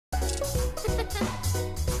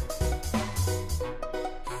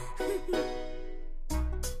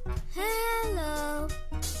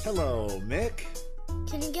Hello, Mick.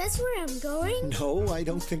 Can you guess where I'm going? No, I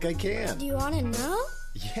don't think I can. Do you want to know?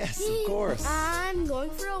 Yes, of course. I'm going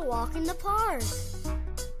for a walk in the park.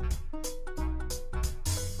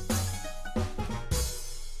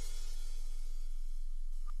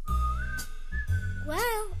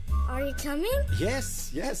 Well, are you coming?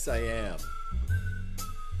 Yes, I am.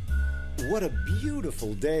 What a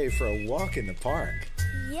beautiful day for a walk in the park.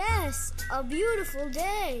 Yes, a beautiful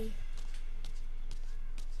day.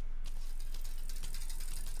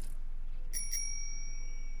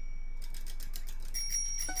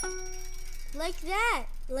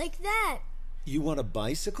 Like that. You want a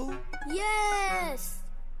bicycle? Yes!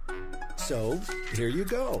 So, here you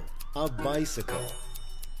go. A bicycle.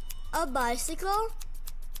 A bicycle?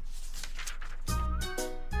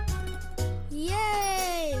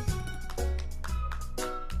 Yay!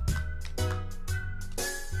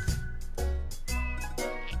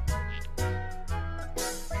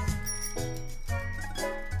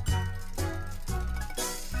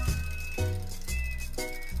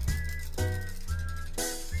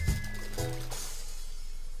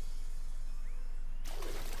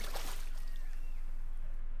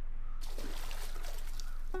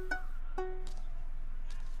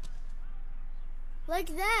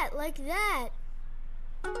 Like that.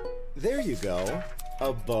 There you go.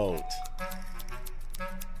 A boat.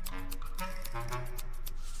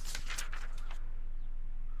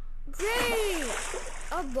 Great!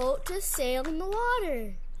 A boat to sail in the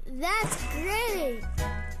water. That's great!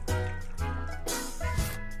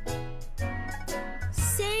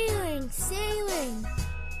 Sailing.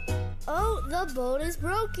 Oh, the boat is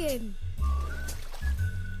broken.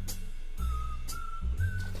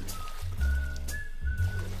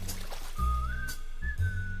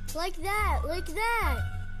 Like that.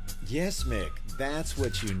 Yes, Mick, that's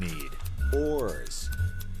what you need. Oars.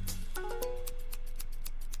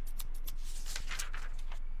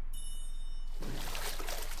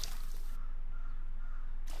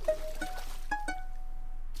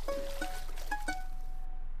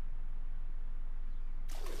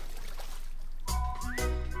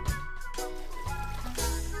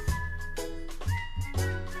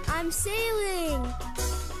 I'm sailing.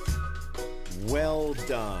 Well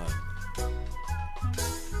done.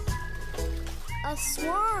 A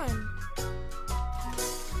swan.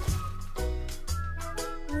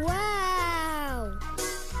 Wow!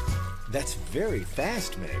 That's very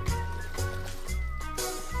fast, Mick.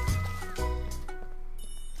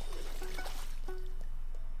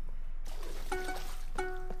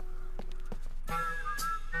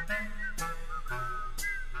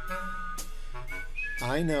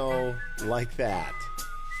 I know, like that.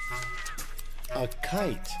 A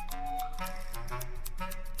kite.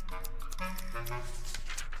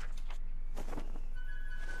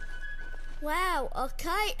 Wow, a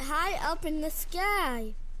kite high up in the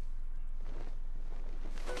sky.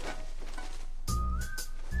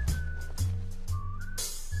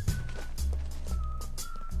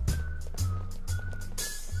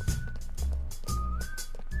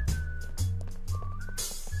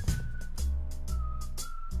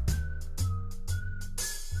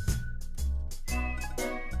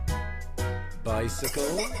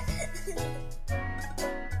 Bicycle.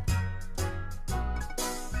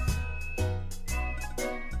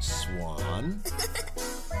 Swan.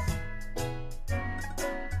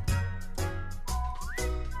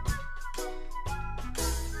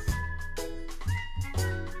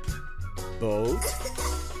 Boat.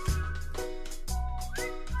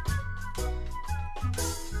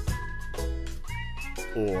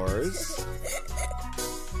 Oars.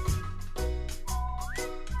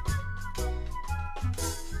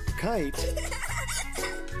 Kite.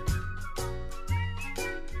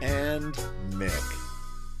 And Mick.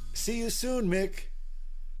 See you soon, Mick.